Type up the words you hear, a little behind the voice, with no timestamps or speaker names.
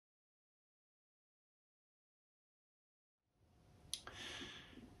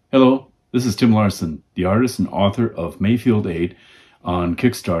Hello, this is Tim Larson, the artist and author of ME4LP on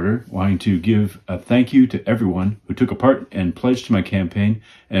Kickstarter, wanting to give a thank you to everyone who took a part and pledged to my campaign,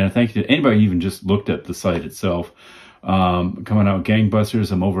 and a thank you to anybody who even just looked at the site itself. Coming out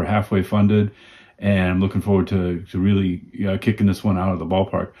gangbusters. I'm over halfway funded, and I'm looking forward to really kicking this one out of the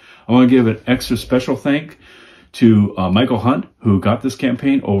ballpark. I want to give an extra special thank to Michael Hunt, who got this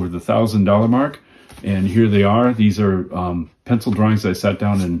campaign over the $1,000 mark. And here they are. These are pencil drawings. I sat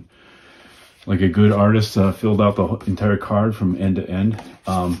down and, like a good artist, filled out the entire card from end to end.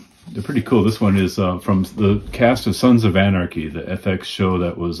 They're pretty cool. This one is from the cast of Sons of Anarchy, the FX show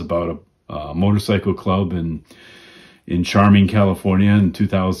that was about a motorcycle club in charming California in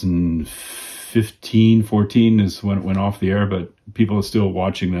 2015, 14 is when it went off the air, but people are still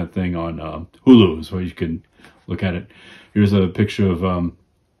watching that thing on Hulu, so you can look at it. Here's a picture of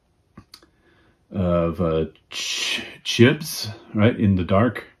Chibs, right, in the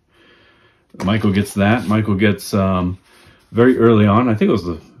dark. Michael gets that. Michael gets, very early on, I think it was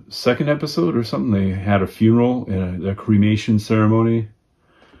the second episode or something, they had a funeral, a cremation ceremony.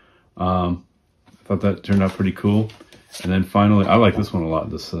 I thought that turned out pretty cool. And then finally, I like this one a lot.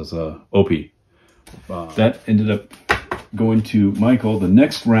 This is Opie. That ended up going to Michael. The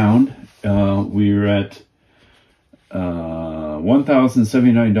next round, we were at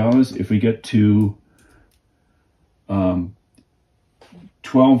 $1,079. If we get to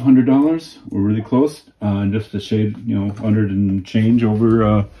 $1,200, we're really close. Just a shade, under and change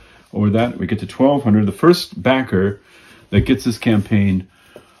over that. We get to $1,200. The first backer that gets this campaign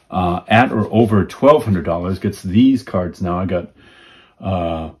at or over $1,200 gets these cards. Now I got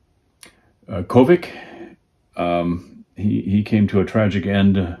Kovic. He came to a tragic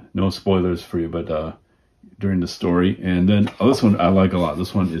end. No spoilers for you, but during the story. And then this one I like a lot.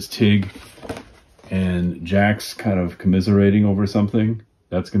 This one is Tig and Jack's kind of commiserating over something.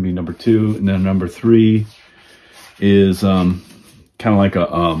 That's gonna be number 2. And then number 3 is kind of like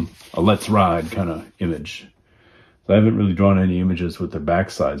a Let's Ride kind of image. So I haven't really drawn any images with the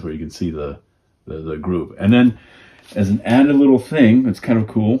back sides where you can see the group. And then as an added little thing that's kind of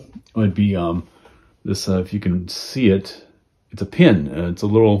cool would be this, if you can see it, it's a pin. It's a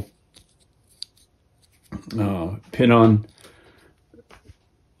little pin-on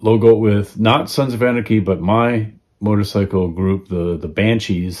logo with not Sons of Anarchy, but my motorcycle group, the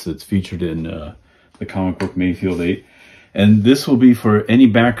Banshees, that's featured in the comic book ME4LP. And this will be for any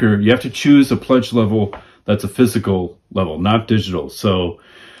backer. You have to choose a pledge level that's a physical level, not digital. So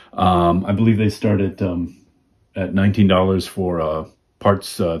I believe they start at $19 for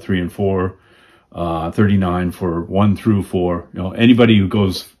parts 3 and 4, $39 for 1 through 4. Anybody who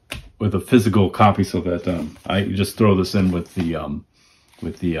goes with a physical copy, so that I just throw this in with the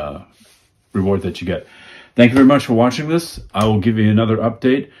reward that you get. Thank you very much for watching this. I will give you another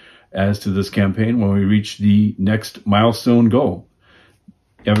update as to this campaign when we reach the next milestone goal.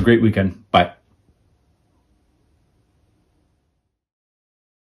 You have a great weekend. Bye.